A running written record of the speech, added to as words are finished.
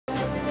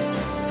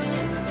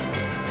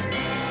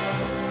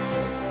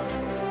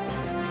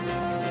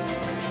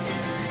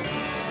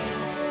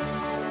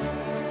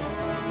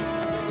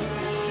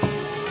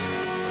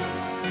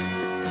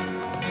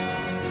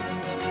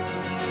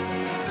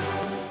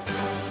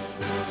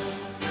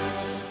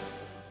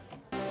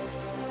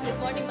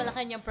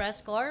Malacañang Press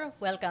Corps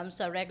welcomes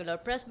sa regular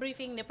press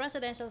briefing ni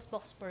Presidential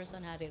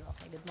Spokesperson Harry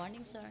Roque. Good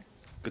morning, sir.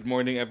 Good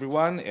morning,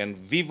 everyone, and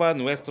Viva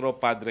Nuestro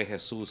Padre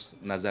Jesus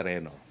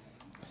Nazareno.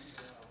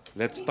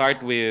 Let's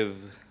start with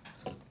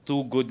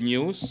two good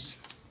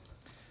news.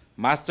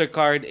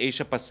 MasterCard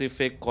Asia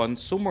Pacific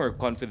Consumer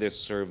Confidence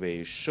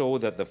Survey show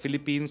that the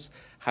Philippines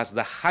has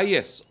the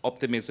highest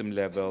optimism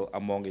level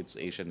among its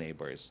Asian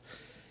neighbors.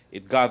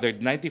 It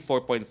gathered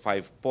 94.5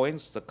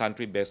 points. The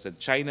country bested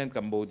China and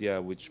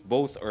Cambodia, which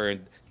both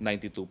earned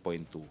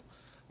 92.2.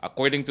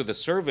 According to the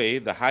survey,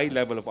 the high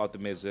level of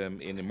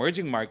optimism in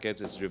emerging markets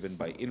is driven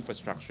by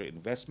infrastructure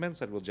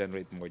investments that will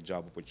generate more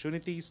job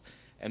opportunities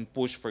and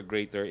push for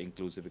greater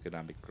inclusive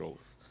economic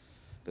growth.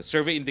 The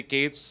survey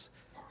indicates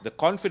the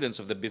confidence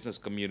of the business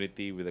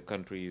community with the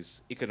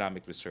country's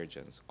economic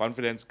resurgence.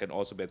 Confidence can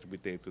also be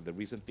attributed to the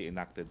recently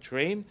enacted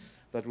train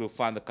that will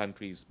fund the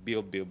country's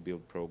Build, Build,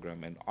 Build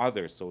program and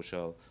other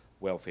social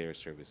welfare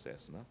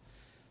services. No?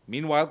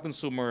 Meanwhile,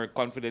 consumer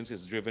confidence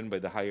is driven by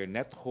the higher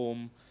net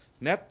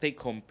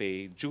take-home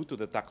pay due to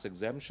the tax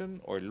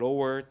exemption or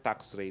lower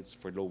tax rates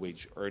for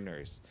low-wage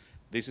earners.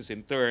 This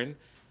in turn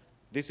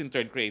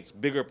creates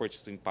bigger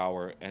purchasing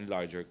power and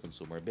larger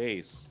consumer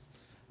base.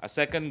 A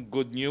second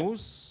good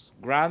news,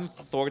 Grant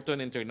Thornton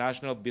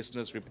International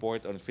Business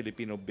Report on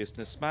Filipino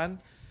Businessman.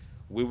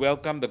 We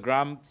welcome the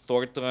Grant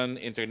Thornton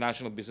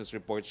International Business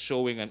Report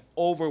showing an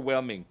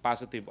overwhelming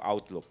positive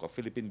outlook of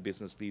Philippine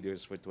business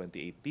leaders for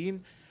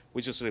 2018,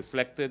 which is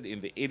reflected in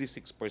the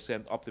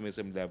 86%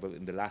 optimism level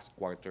in the last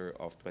quarter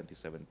of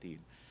 2017.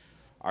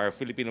 Our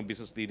Filipino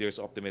business leaders'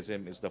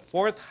 optimism is the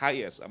fourth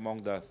highest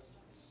among the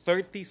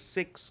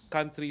 36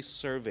 countries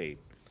surveyed.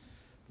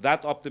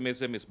 That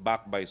optimism is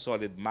backed by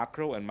solid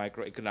macro and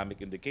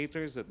microeconomic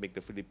indicators that make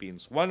the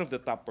Philippines one of the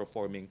top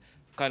performing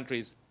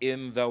countries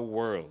in the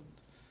world.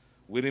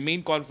 We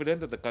remain confident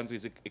that the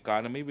country's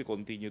economy will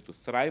continue to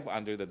thrive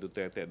under the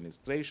Duterte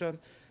administration,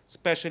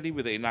 especially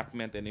with the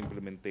enactment and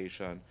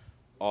implementation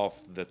of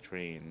the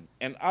train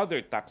and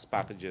other tax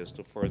packages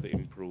to further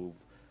improve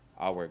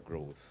our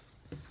growth.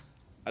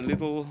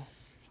 The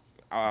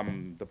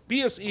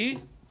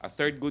PSE, a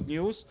third good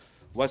news,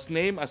 was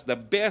named as the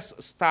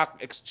best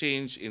stock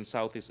exchange in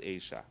Southeast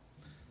Asia.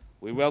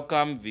 We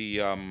welcome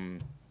the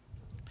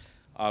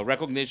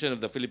recognition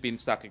of the Philippine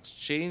Stock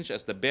Exchange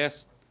as the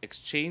best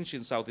exchange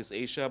in Southeast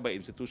Asia by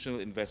institutional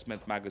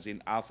investment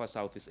magazine Alpha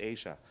Southeast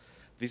Asia.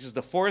 This is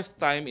the fourth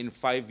time in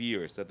 5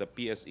 years that the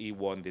PSE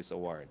won this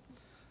award.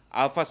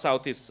 Alpha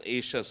Southeast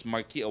Asia's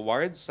marquee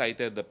awards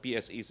cited the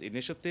PSE's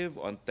initiative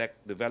on tech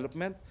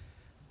development,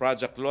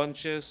 project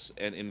launches,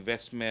 and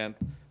investment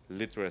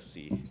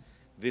literacy.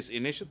 These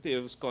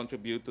initiatives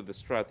contribute to the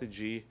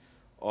strategy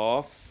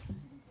to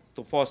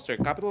foster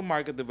capital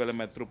market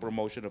development through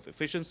promotion of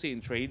efficiency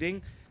in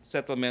trading,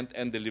 settlement,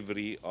 and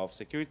delivery of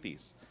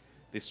securities.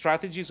 This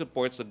strategy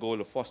supports the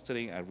goal of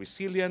fostering a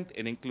resilient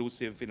and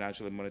inclusive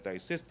financial and monetary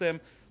system,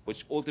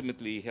 which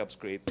ultimately helps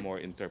create more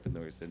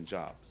entrepreneurs and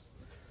jobs.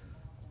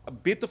 A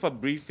bit of a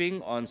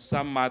briefing on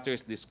some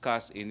matters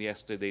discussed in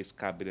yesterday's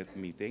cabinet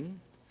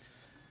meeting.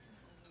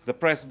 The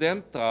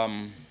President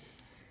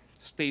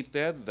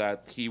stated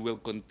that he will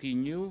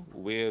continue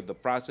with the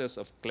process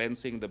of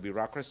cleansing the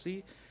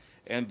bureaucracy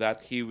and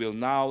that he will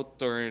now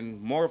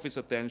turn more of his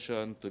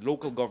attention to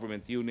local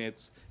government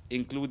units,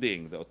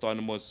 including the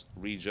autonomous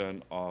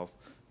region of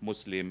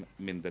Muslim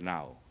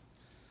Mindanao.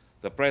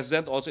 The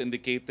President also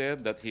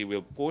indicated that he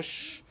will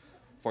push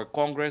for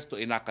Congress to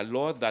enact a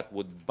law that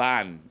would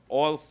ban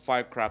all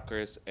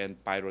firecrackers and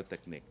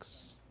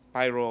pyrotechnics.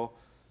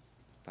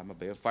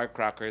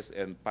 Firecrackers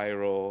and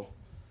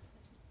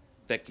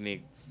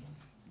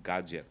pyrotechnics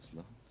gadgets.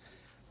 No?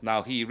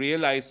 Now, he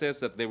realizes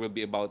that there will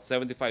be about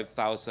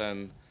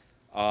 75,000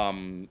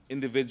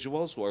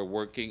 individuals who are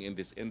working in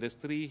this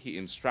industry. He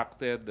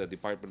instructed the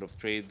Department of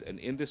Trade and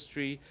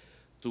Industry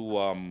to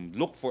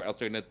look for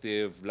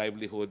alternative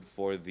livelihood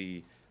for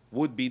the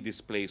would-be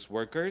displaced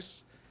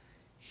workers.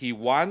 He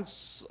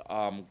wants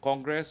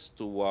Congress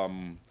to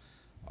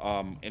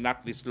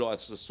enact this law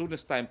as soon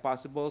as time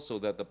possible so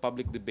that the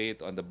public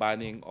debate on the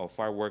banning of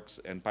fireworks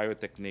and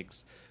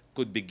pyrotechnics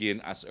could begin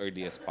as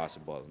early as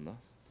possible. No?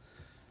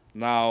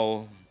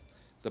 Now,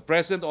 the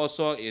President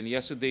also in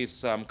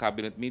yesterday's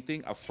cabinet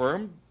meeting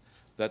affirmed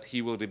that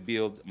he will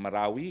rebuild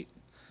Marawi.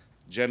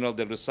 General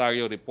Del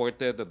Rosario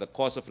reported that the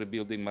cost of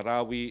rebuilding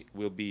Marawi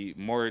will be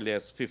more or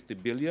less 50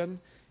 billion.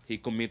 He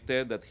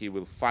committed that he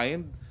will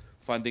find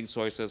funding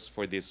sources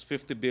for this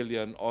 50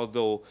 billion,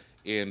 although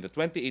in the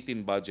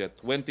 2018 budget,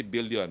 20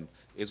 billion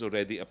is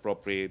already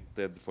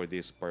appropriated for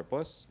this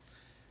purpose.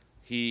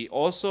 He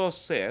also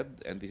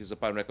said, and this is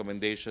upon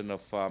recommendation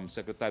of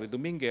Secretary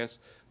Dominguez,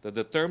 that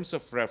the terms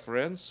of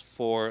reference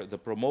for the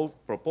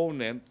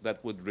proponent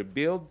that would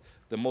rebuild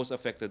the most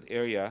affected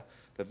area,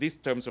 that these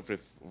terms of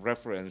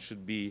reference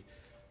should be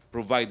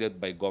provided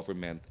by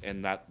government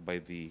and not by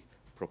the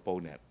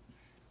proponent.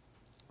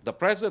 The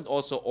President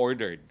also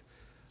ordered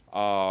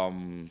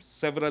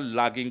several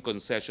logging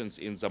concessions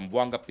in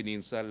Zamboanga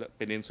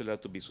Peninsula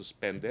to be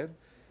suspended.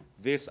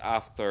 This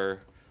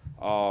after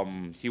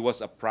He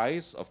was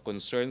apprised of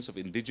concerns of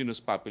indigenous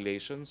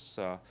populations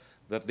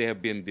that they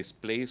have been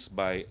displaced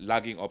by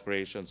logging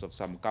operations of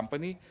some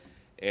company.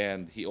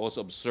 And he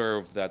also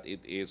observed that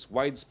it is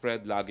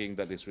widespread logging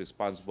that is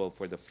responsible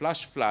for the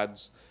flash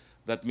floods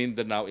that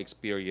Mindanao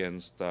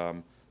experienced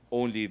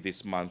only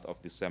this month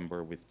of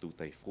December with 2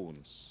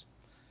 typhoons.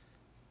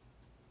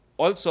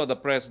 Also, the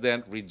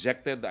president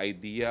rejected the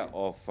idea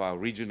of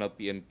regional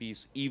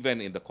PNPs even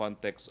in the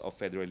context of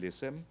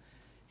federalism.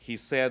 He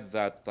said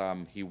that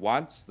he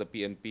wants the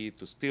PNP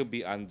to still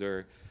be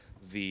under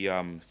the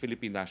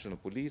Philippine National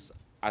Police,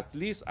 at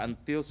least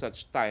until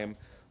such time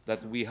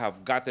that we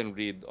have gotten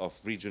rid of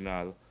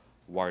regional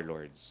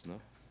warlords. No?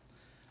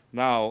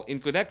 Now, in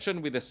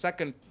connection with the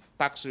second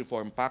tax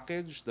reform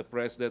package, the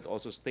president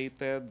also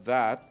stated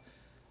that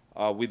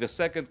with the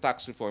second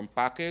tax reform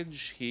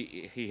package,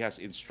 he has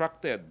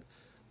instructed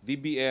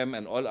DBM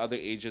and all other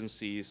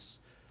agencies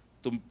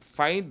to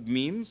find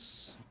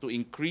means to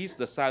increase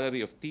the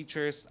salary of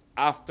teachers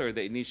after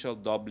the initial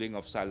doubling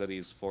of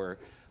salaries for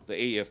the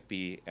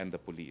AFP and the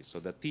police. So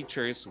the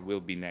teachers will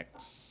be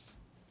next.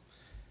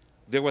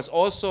 There was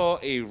also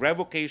a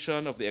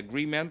revocation of the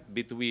agreement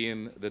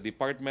between the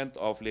Department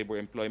of Labor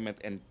Employment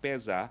and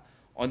PEZA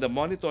on the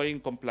monitoring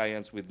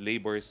compliance with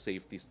labor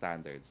safety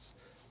standards.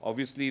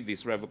 Obviously,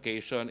 this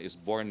revocation is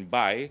borne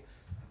by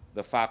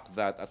the fact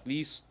that at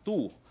least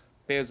 2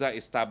 PEZA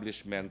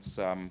establishments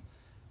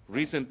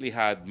recently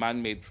had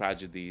man-made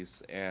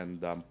tragedies,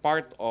 and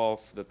part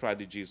of the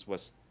tragedies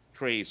was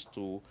traced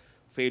to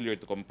failure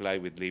to comply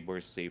with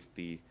labor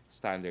safety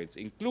standards,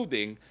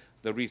 including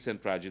the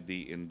recent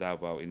tragedy in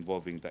Davao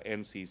involving the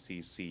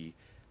NCCC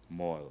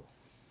mall.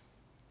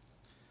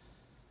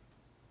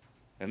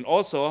 And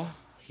also,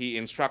 he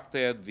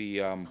instructed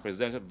the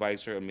Presidential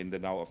Advisor on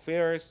Mindanao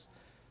Affairs,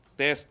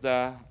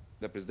 TESDA,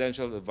 the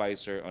Presidential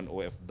Advisor on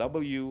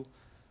OFW,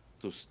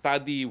 to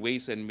study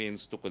ways and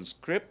means to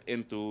conscript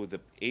into the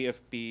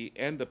AFP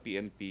and the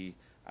PNP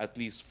at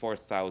least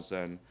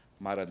 4,000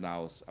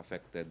 Maranaos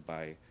affected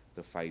by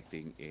the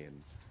fighting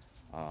in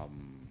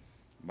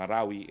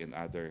Marawi and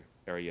other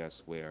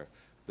areas where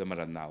the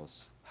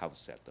Maranaos have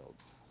settled.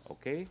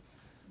 Okay?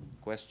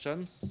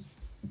 Questions?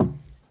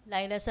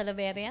 Laila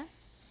Salaveria.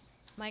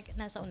 Mike,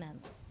 nasa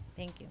unahan.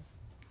 Thank you.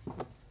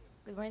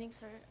 Good morning,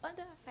 sir. On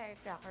the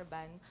firecracker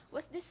ban,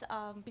 was this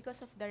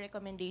because of the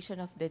recommendation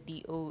of the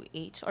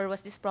DOH, or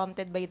was this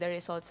prompted by the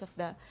results of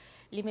the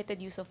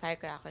limited use of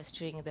firecrackers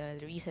during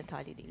the recent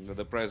holidays?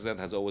 The president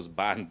has always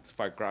banned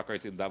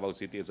firecrackers in Davao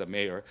City as a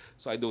mayor,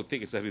 so I don't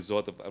think it's a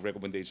result of a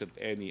recommendation of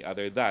any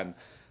other than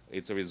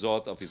it's a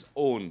result of his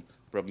own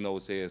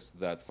prognosis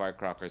that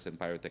firecrackers and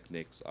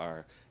pyrotechnics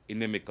are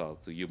inimical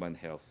to human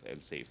health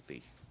and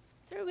safety.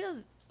 Sir,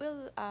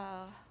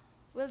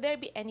 will there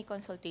be any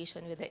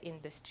consultation with the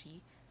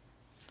industry?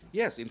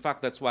 Yes, in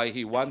fact, that's why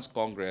he wants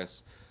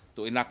Congress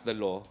to enact the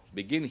law,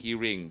 begin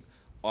hearing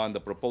on the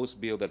proposed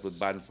bill that would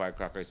ban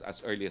firecrackers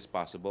as early as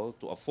possible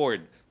to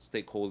afford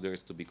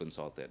stakeholders to be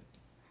consulted.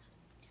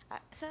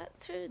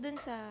 Sir, dun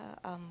sa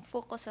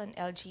focus on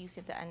LGUs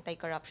in the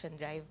anti-corruption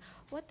drive,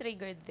 what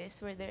triggered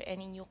this? Were there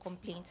any new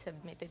complaints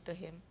submitted to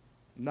him?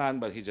 None,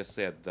 but he just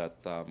said that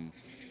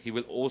he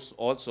will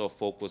also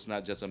focus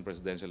not just on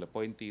presidential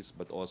appointees,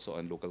 but also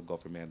on local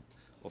government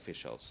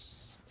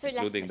officials, Sir,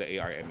 including the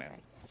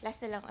ARMM.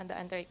 Last na lang on the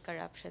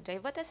anti-corruption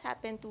drive. What has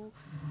happened to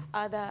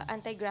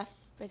the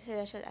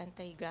Presidential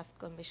Anti-Graft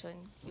Commission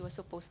he was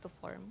supposed to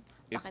form?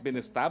 It's Bakit been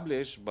hindi?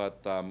 established,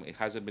 but it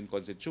hasn't been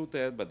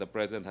constituted, but the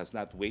president has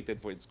not waited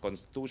for its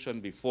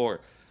constitution before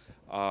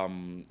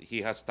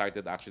he has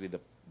started actually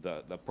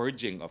the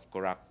purging of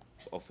corrupt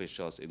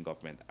officials in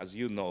government. As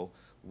you know,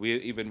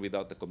 even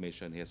without the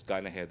commission, he has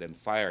gone ahead and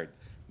fired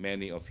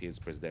many of his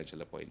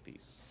presidential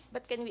appointees.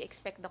 But can we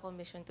expect the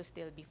commission to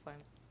still be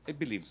formed? I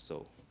believe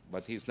so,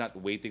 but he's not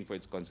waiting for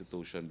its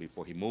constitution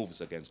before he moves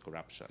against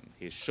corruption.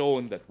 He's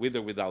shown that with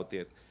or without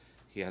it,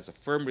 he has a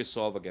firm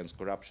resolve against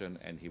corruption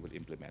and he will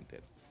implement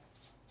it.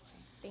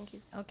 Thank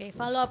you. Okay,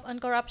 follow-up on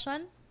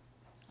corruption.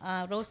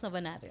 Rose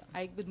Novanario.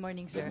 Ay, good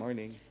morning, sir. Good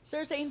morning.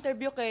 Sir, sa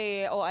interview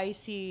kay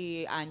OIC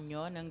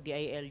Anyo ng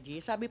DILG,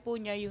 sabi po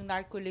niya yung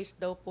narco list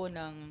daw po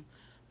ng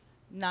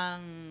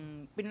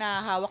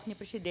pinahawak ni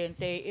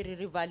Presidente,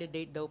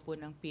 i-revalidate daw po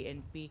ng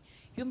PNP.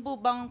 Yung po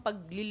bang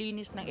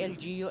paglilinis ng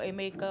LGU ay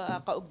may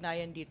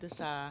kaugnayan dito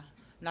sa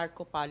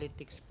narco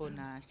politics po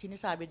na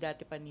sinasabi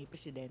dati pa ni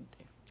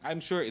Presidente? I'm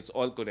sure it's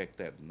all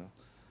connected, no?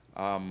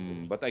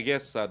 But I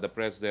guess the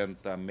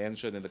president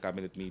mentioned in the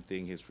cabinet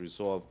meeting his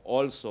resolve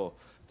also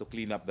to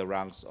clean up the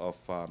ranks of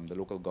the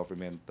local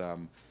government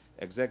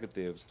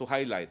executives, to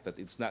highlight that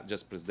it's not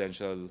just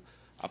presidential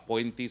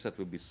appointees that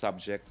will be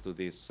subject to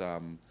this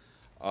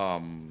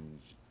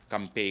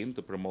campaign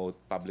to promote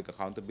public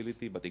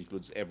accountability, but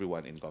includes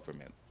everyone in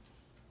government.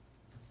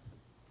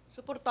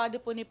 Suportado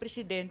po ni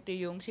Presidente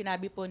yung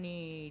sinabi po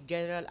ni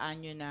General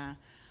Anyo na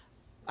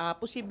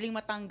posibleng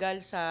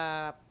matanggal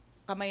sa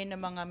kamay ng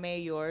mga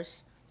mayors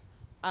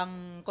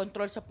ang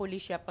control sa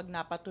pulisya pag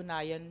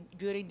napatunayan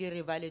during the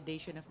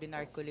revalidation of the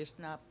narco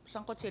list na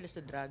sangkot sila sa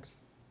drugs.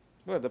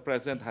 Well, the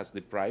president has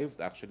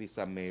deprived actually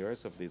some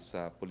mayors of this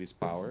police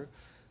power,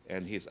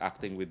 and he's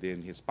acting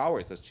within his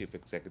powers as chief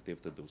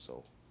executive to do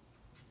so.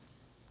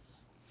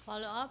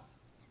 Follow up,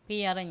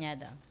 Pia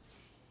Reñada.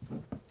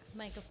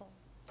 Microphone.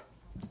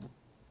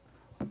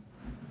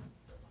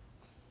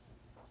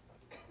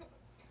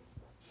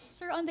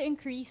 Sir, on the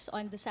increase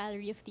on the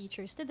salary of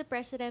teachers, did the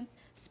president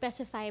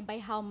specify by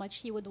how much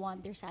he would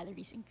want their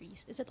salaries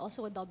increased? Is it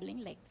also a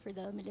doubling like for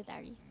the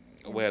military?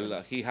 and Well,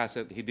 police? he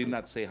hasn't. He did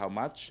not say how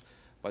much,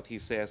 but he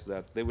says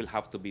that there will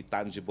have to be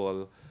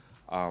tangible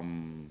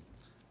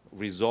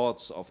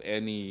results of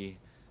any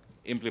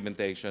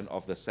implementation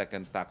of the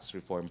second tax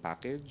reform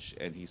package,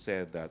 and he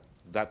said that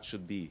that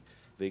should be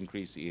the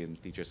increase in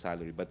teacher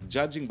salary. But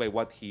judging by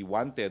what he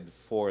wanted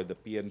for the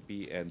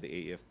PNP and the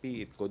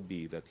AFP, it could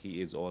be that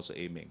he is also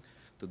aiming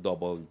to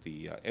double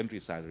the entry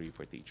salary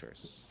for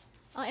teachers.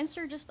 And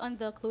sir, just on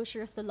the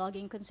closure of the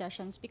logging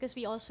concessions, because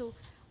we also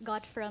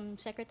got from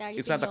Secretary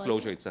It's not a Piñol-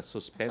 closure; it's a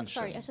suspension.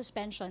 Sorry, a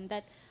suspension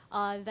that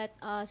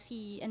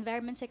si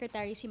Environment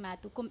Secretary si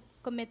Matu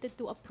committed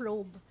to a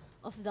probe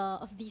of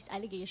these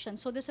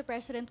allegations. So does the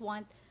president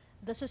want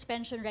the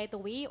suspension right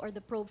away or the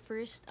probe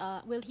first?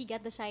 Will he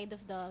get the side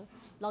of the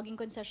logging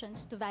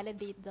concessions to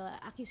validate the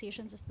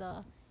accusations of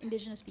the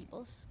indigenous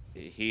peoples?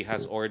 He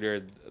has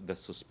ordered the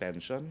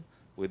suspension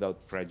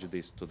without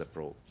prejudice to the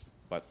probe.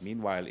 But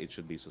meanwhile, it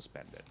should be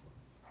suspended.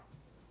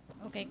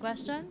 Okay,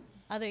 question?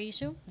 Other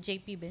issue?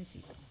 JP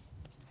Bencito.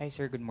 Hi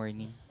sir, good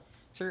morning.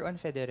 Sir, on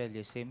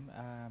federalism,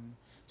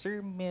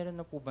 sir, meron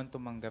na po bang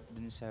tumanggap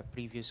dun sa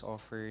previous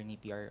offer ni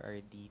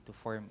PRRD to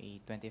form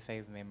a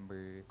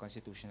 25-member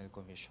constitutional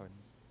commission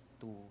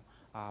to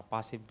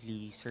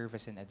possibly serve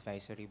as an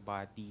advisory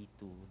body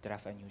to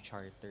draft a new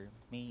charter?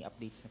 May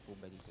updates na po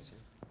ba dito, sir?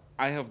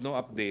 I have no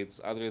updates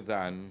other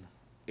than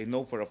I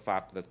know for a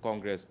fact that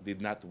Congress did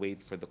not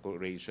wait for the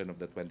creation of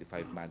the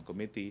 25-man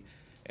committee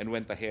and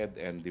went ahead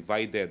and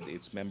divided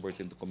its members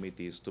into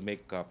committees to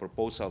make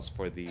proposals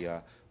for the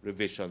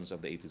revisions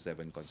of the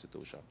 87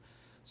 Constitution.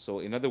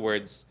 So in other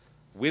words,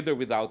 with or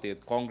without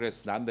it,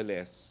 Congress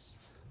nonetheless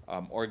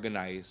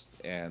organized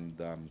and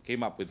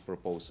came up with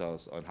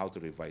proposals on how to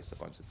revise the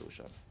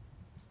Constitution.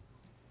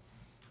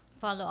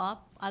 Follow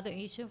up, other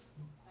issue?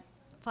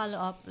 Follow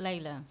up,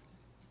 Laila.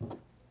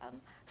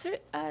 Sir,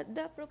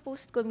 the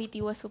proposed committee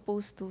was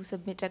supposed to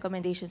submit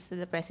recommendations to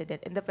the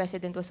president, and the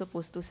president was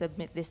supposed to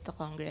submit this to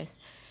Congress.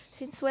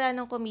 Since wala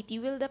ng committee,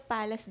 will the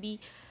palace be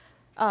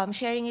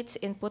sharing its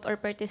input or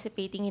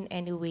participating in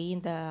any way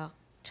in the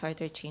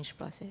charter change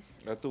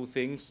process? Two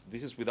things.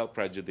 This is without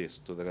prejudice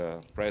to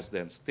the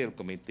president still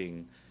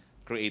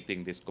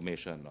creating this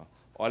commission. No?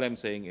 All I'm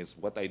saying is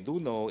what I do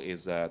know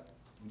is that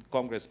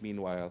Congress,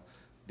 meanwhile,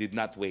 did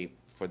not wait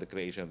for the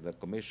creation of the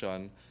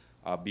commission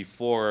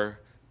before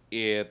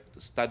it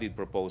studied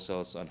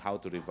proposals on how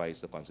to revise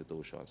the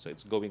Constitution. So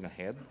it's going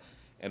ahead.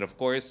 And of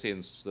course,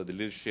 since the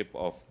leadership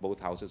of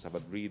both houses have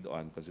agreed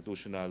on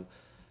constitutional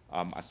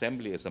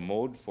assembly as a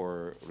mode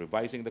for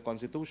revising the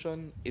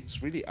Constitution,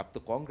 it's really up to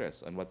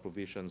Congress on what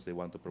provisions they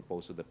want to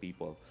propose to the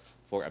people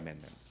for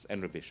amendments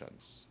and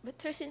revisions. But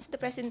sir, since the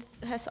president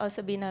has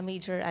also been a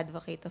major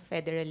advocate of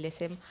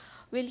federalism,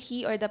 will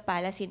he or the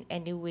palace in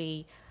any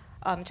way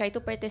try to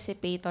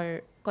participate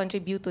or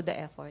contribute to the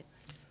effort?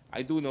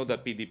 I do know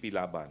that PDP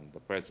Laban, the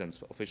president's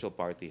official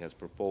party, has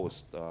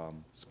proposed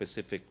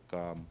specific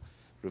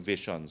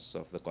revisions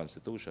of the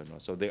Constitution. No?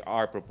 So there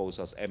are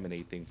proposals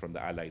emanating from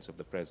the allies of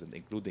the president,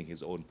 including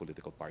his own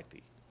political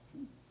party.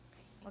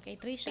 Okay,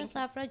 Tricia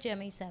Safra,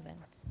 GMA7.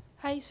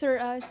 Hi, sir.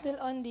 Still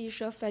on the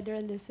issue of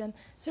federalism.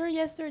 Sir,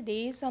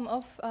 yesterday, some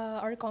of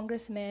our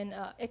congressmen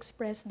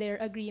expressed their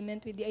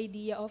agreement with the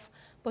idea of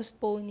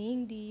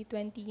postponing the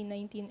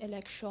 2019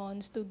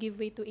 elections to give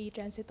way to a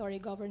transitory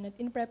government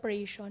in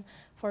preparation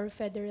for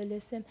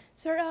federalism.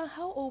 Sir,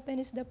 how open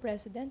is the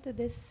president to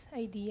this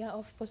idea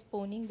of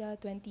postponing the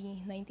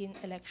 2019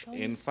 elections?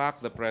 In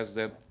fact, the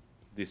president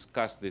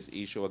discussed this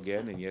issue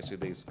again in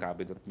yesterday's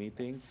cabinet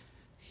meeting.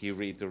 He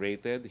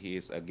reiterated he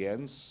is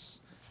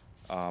against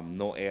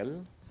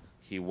Noel.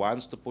 He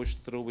wants to push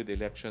through with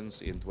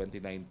elections in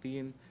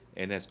 2019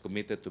 and has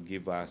committed to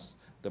give us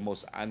the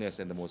most honest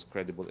and the most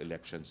credible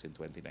elections in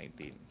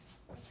 2019.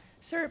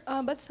 Sir,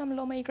 but some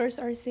lawmakers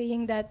are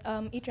saying that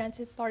a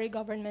transitory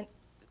government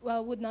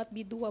would not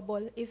be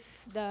doable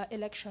if the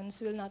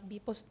elections will not be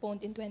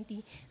postponed in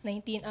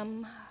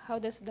 2019. How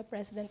does the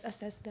president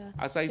assess the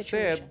As I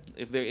situation? said,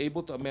 if they're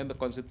able to amend the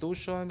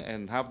Constitution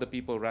and have the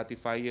people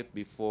ratify it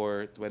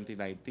before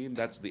 2019,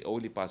 that's the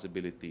only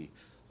possibility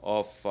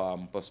of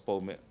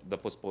the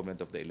postponement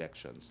of the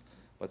elections.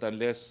 But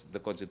unless the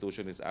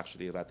Constitution is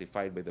actually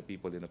ratified by the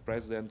people in the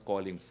president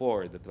calling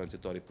for the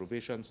transitory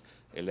provisions,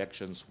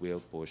 elections will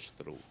push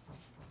through.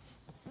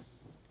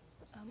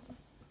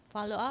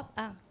 Follow up,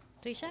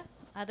 Tricia,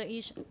 other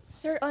issue?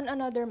 Sir, on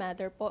another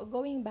matter po,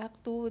 going back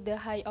to the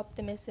high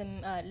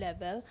optimism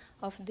level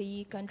of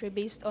the country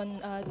based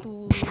on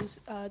two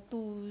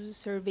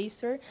surveys,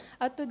 sir.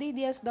 Today,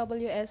 the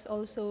SWS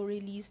also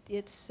released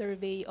its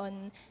survey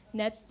on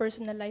net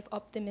personal life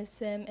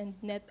optimism and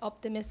net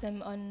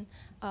optimism on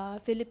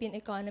Philippine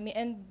economy,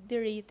 and the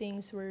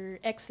ratings were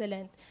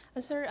excellent.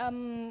 Sir,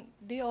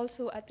 do you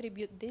also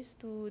attribute this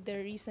to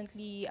the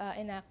recently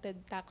enacted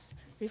tax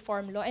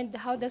reform law, and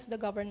how does the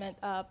government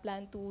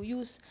plan to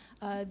use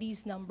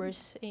these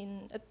numbers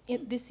in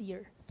this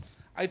year?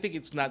 I think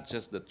it's not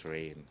just the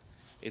train.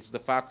 It's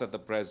the fact that the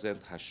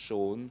president has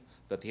shown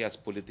that he has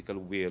political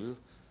will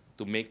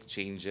to make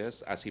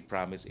changes as he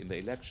promised in the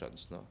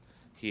elections. No?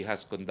 He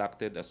has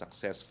conducted a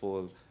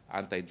successful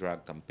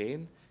anti-drug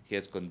campaign. He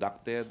has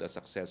conducted a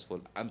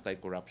successful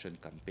anti-corruption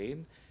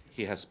campaign.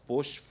 He has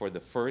pushed for the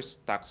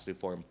first tax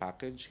reform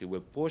package. He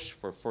will push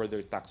for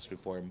further tax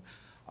reform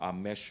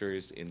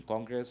measures in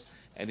Congress.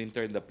 And in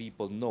turn, the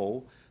people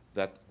know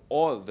that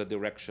all the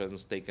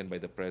directions taken by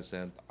the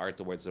president are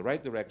towards the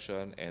right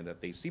direction and that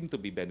they seem to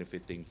be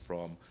benefiting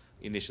from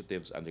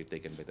initiatives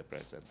undertaken by the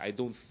president. I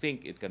don't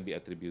think it can be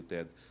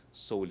attributed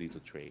solely to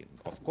train.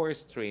 Of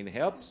course, train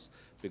helps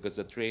because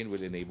the train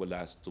will enable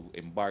us to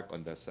embark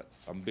on this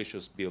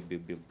ambitious Build,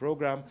 Build, Build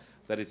program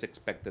that is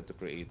expected to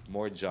create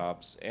more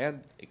jobs and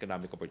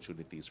economic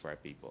opportunities for our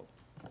people.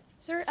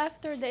 Sir,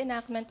 after the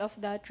enactment of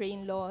the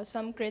train law,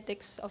 some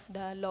critics of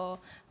the law,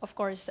 of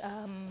course,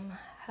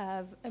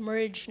 have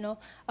emerged. No,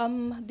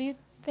 do you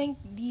think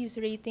these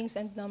ratings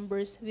and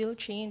numbers will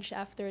change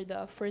after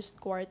the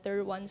first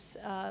quarter once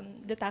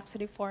the tax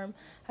reform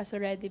has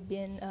already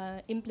been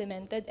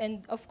implemented,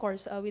 and of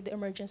course with the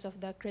emergence of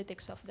the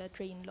critics of the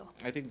train law?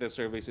 I think the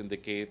surveys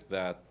indicate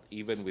that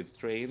even with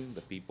train,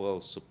 the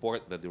people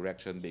support the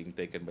direction being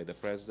taken by the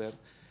president,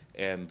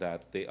 and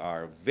that they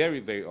are very,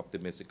 very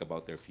optimistic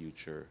about their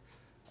future,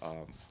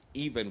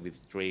 even with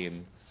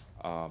train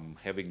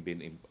having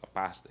been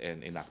passed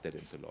and enacted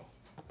into law.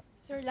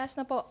 Sir, last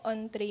na po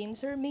on train.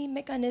 Sir, may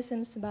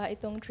mechanisms ba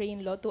itong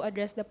train law to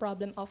address the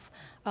problem of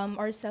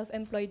our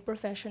self-employed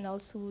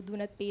professionals who do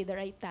not pay the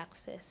right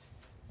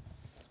taxes?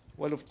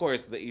 Well, of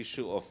course, the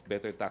issue of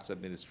better tax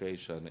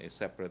administration is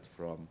separate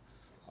from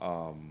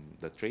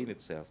the train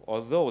itself.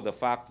 Although the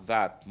fact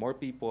that more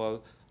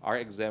people are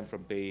exempt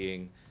from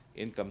paying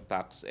income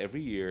tax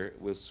every year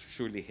will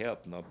surely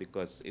help, no?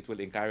 Because it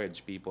will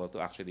encourage people to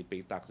actually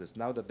pay taxes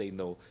now that they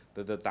know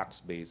that the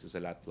tax base is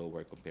a lot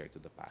lower compared to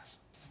the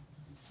past.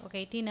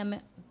 Okay,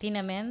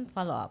 Tina Men,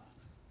 follow up.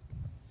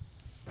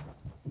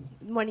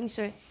 Good morning,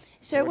 sir.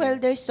 Sir, well,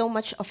 there's so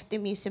much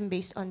optimism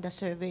based on the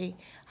survey.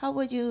 How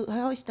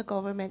is the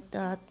government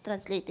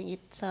translating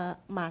it sa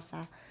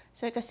masa?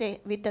 Sir,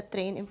 kasi with the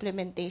train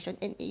implementation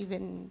and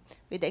even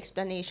with the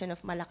explanation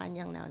of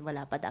Malacañang na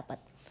wala pa dapat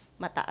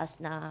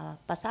mataas na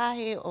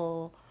pasahe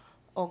o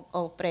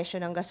presyo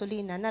ng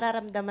gasolina,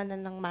 nararamdaman na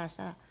ng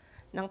masa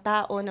ng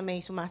tao na may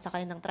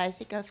sumasakay ng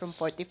tricycle from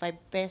 45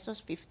 pesos,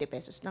 50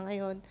 pesos na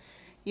ngayon.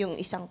 Yung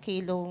isang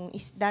kilong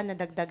isda na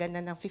dagdagan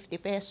na ng 50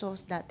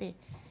 pesos, dati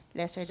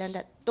lesser than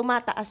that.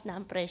 Tumataas na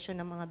ang presyo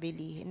ng mga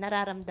bilihin.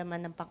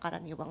 Nararamdaman ng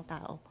pangkaraniwang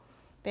tao.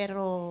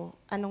 Pero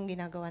anong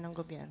ginagawa ng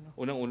gobyerno?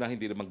 Unang-una,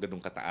 hindi naman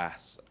ganun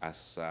kataas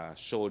as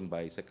shown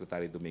by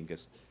Secretary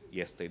Dominguez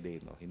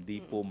yesterday. No? Hindi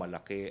po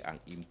malaki ang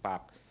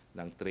impact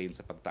ng train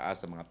sa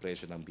pagtaas ng mga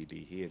presyo ng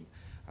bilihin.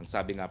 Ang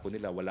sabi nga po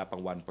nila, wala pang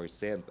 1%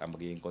 ang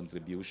magiging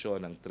contribution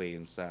ng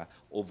train sa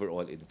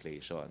overall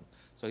inflation.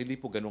 So hindi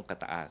po ganun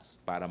kataas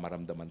para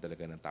maramdaman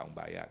talaga ng taong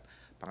bayan.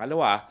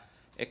 Pangalawa,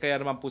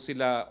 kaya naman po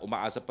sila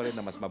umaasa pa rin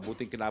na mas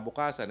mabuting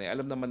kinabukasan.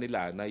 Alam naman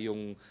nila na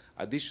yung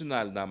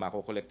additional na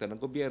makukolekta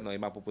ng gobyerno ay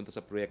mapupunta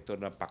sa proyekto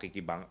na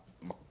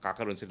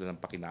makakaroon sila ng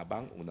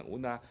pakinabang,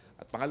 unang-una.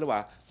 At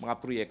pangalawa, mga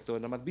proyekto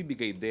na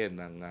magbibigay din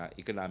ng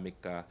economic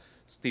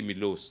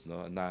stimulus,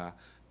 no, na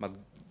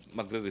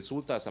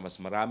magre-resulta sa mas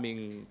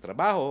maraming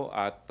trabaho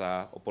at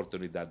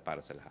oportunidad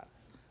para sa lahat.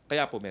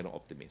 Kaya po merong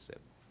optimism.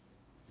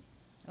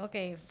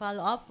 Okay,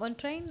 follow up on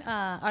train.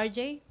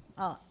 RJ,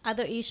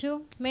 other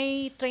issue?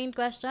 May train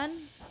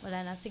question?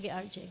 Wala na. Sige,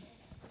 RJ.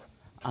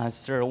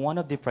 Sir, one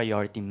of the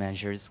priority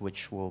measures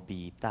which will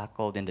be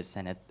tackled in the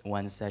Senate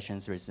once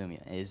sessions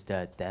resume is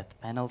the death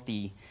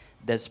penalty.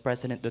 Does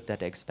President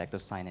Duterte expect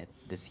to sign it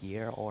this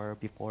year or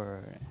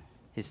before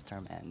his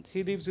term ends?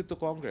 He leaves it to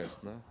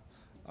Congress. No?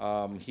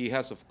 He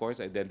has, of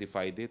course,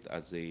 identified it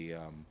as a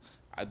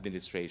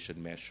administration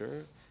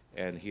measure,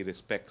 and he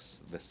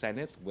respects the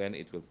Senate when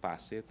it will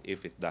pass it,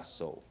 if it does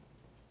so.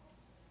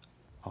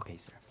 Okay,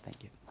 sir.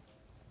 Thank you.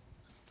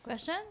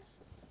 Questions?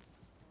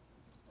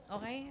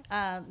 Okay.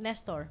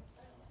 Nestor.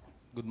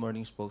 Good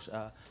morning, spokes.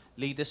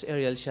 Latest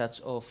aerial shots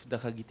of the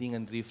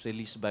Kagitingan Reef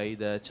released by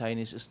the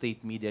Chinese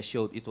state media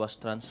showed it was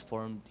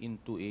transformed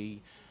into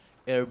a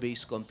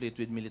airbase complete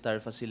with military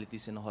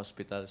facilities and a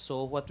hospital.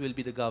 So what will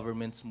be the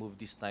government's move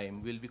this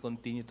time? Will we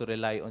continue to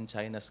rely on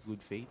China's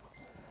good faith?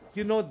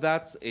 You know,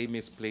 that's a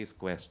misplaced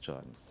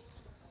question.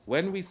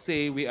 When we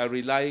say we are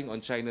relying on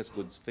China's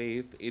good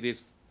faith, it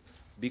is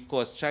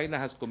because China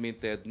has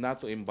committed not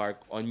to embark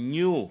on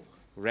new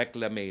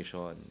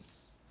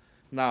reclamations.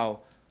 Now,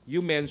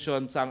 you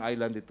mentioned saang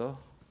island ito?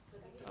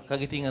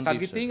 Kagitingan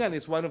Reef, sir. Kagitingan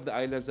is one of the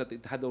islands that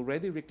it had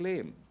already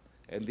reclaimed.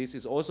 And this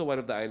is also one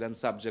of the islands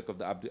subject of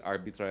the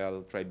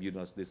arbitral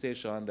tribunal's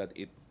decision that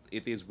it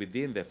is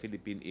within the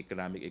Philippine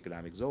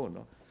economic zone.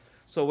 No?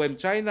 So when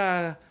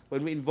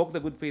we invoke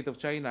the good faith of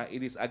China,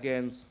 it is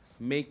against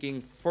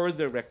making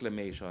further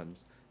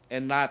reclamations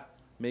and not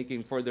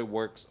making further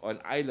works on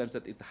islands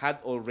that it had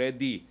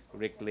already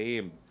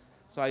reclaimed.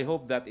 So I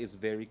hope that is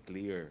very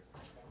clear.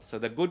 So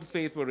the good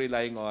faith we're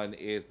relying on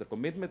is the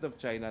commitment of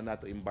China not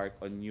to embark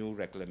on new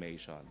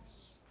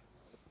reclamations.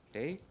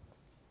 Okay?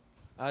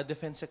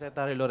 Defense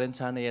Secretary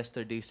Lorenzana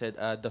yesterday said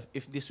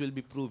if this will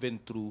be proven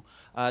true,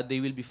 they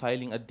will be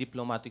filing a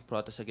diplomatic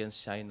protest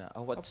against China.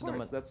 Of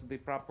course, that's the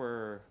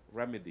proper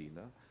remedy.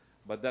 No?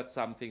 But that's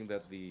something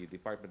that the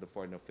Department of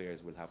Foreign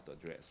Affairs will have to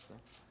address. No?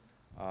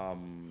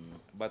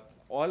 But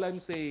all I'm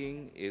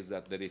saying is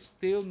that there is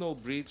still no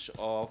breach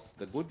of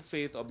the good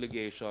faith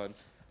obligation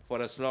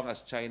for as long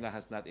as China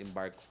has not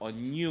embarked on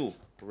new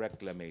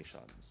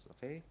reclamations.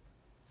 Okay?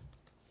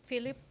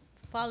 Philip,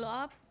 follow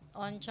up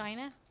on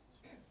China.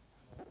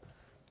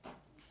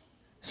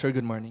 Sir,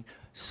 good morning.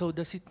 So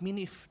does it mean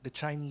if the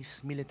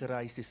Chinese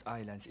militarize these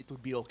islands, it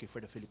would be okay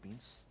for the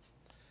Philippines?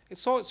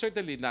 It's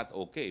certainly not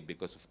okay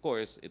because, of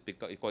course, it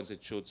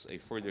constitutes a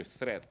further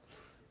threat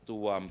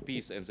to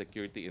peace and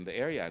security in the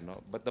area.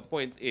 No? But the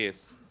point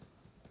is,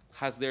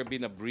 has there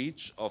been a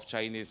breach of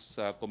Chinese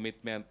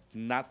commitment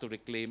not to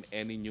reclaim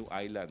any new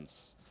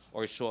islands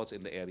or shoals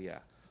in the area?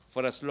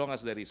 For as long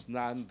as there is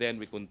none, then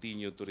we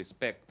continue to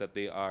respect that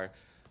they are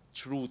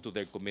true to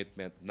their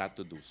commitment not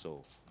to do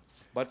so.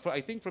 But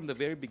I think from the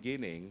very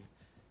beginning,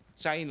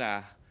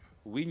 China,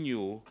 we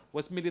knew,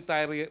 was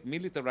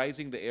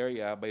militarizing the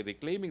area by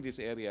reclaiming these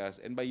areas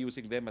and by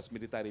using them as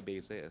military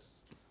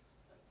bases.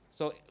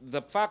 So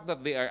the fact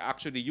that they are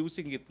actually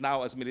using it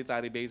now as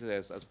military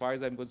bases, as far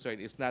as I'm concerned,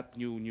 is not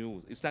new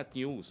news. It's not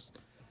news,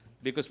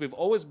 because we've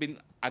always been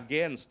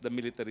against the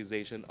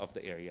militarization of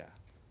the area.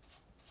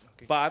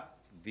 Okay. But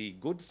the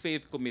good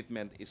faith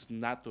commitment is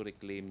not to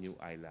reclaim new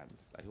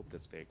islands. I hope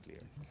that's very clear.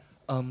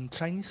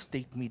 Chinese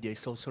state media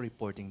is also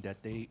reporting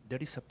that there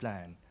is a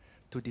plan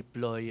to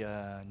deploy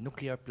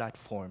nuclear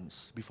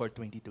platforms before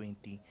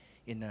 2020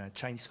 in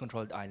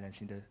Chinese-controlled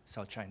islands in the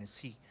South China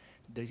Sea.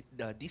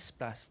 These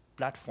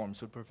platforms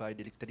would provide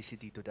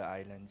electricity to the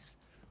islands.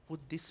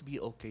 Would this be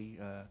okay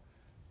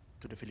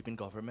to the Philippine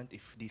government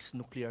if these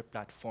nuclear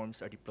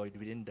platforms are deployed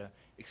within the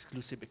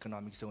exclusive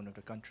economic zone of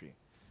the country?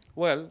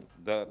 Well,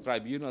 the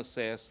tribunal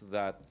says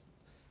that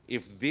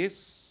if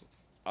these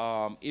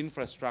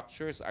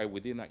infrastructures are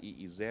within our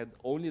EEZ,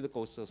 only the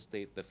coastal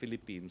state, the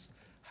Philippines,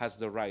 has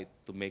the right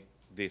to make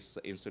these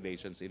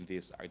installations in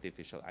these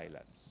artificial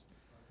islands.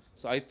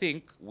 So I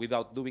think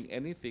without doing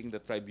anything, the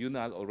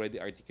tribunal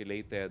already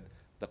articulated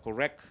the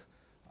correct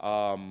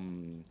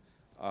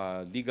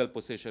legal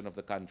position of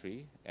the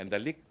country and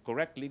the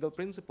correct legal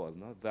principle,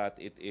 no? That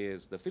it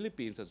is the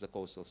Philippines as a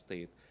coastal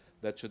state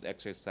that should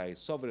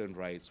exercise sovereign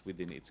rights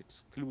within its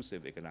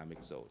exclusive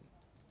economic zone.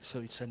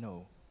 So it's a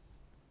no.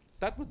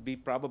 That would be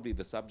probably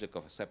the subject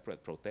of a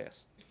separate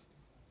protest,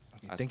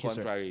 Okay, as thank you, sir.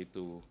 contrary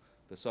to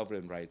the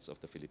sovereign rights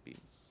of the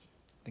Philippines.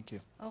 Thank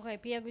you. Okay,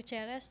 Pia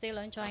Gutierrez, still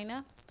on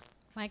China.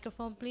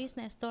 Microphone, please,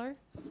 Nestor.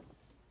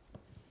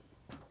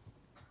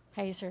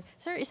 Hi, sir.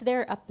 Sir, is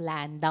there a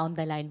plan down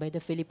the line by the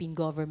Philippine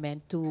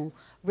government to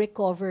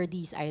recover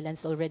these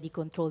islands already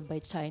controlled by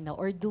China,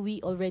 or do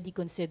we already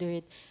consider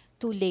it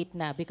too late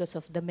now because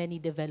of the many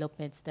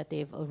developments that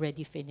they've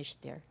already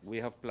finished there? We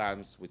have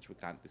plans which we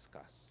can't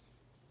discuss.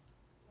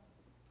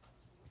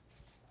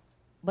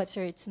 But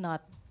sir, it's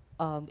not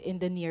in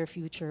the near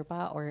future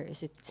pa, or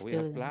is it still? We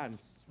have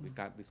plans. We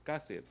can't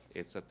discuss it.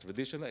 It's a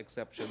traditional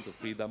exception to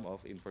freedom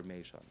of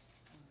information,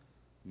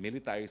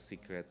 military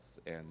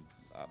secrets, and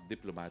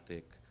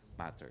diplomatic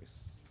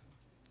matters.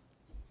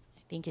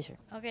 Thank you, sir.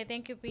 Okay,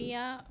 thank you,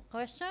 Pia.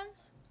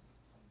 Questions?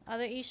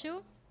 Other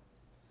issue?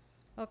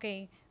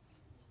 Okay.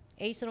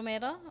 Ace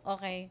Romero?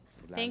 Okay.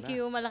 Wala Thank na.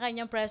 you,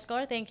 Malacañang Press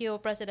Corps. Thank you,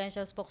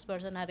 Presidential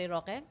Spokesperson Harry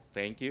Roque.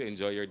 Thank you.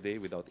 Enjoy your day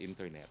without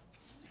internet.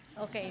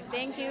 Okay,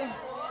 thank you.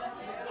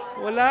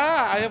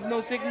 Wala! I have no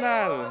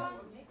signal.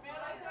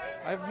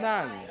 I have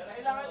none.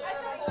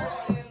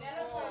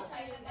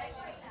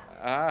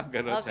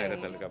 Ganon Okay. China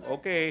talaga.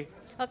 Okay.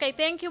 Okay,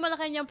 thank you,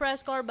 Malacañang Press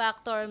Corps.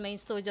 Back to our main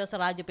studio sa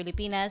Radyo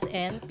Pilipinas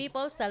and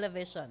People's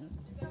Television.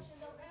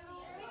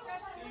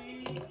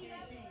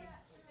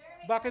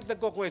 Bakit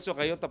nagko-question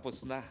kayo?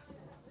 Tapos na.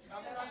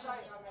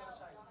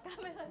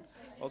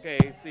 Okay,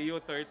 see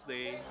you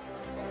Thursday.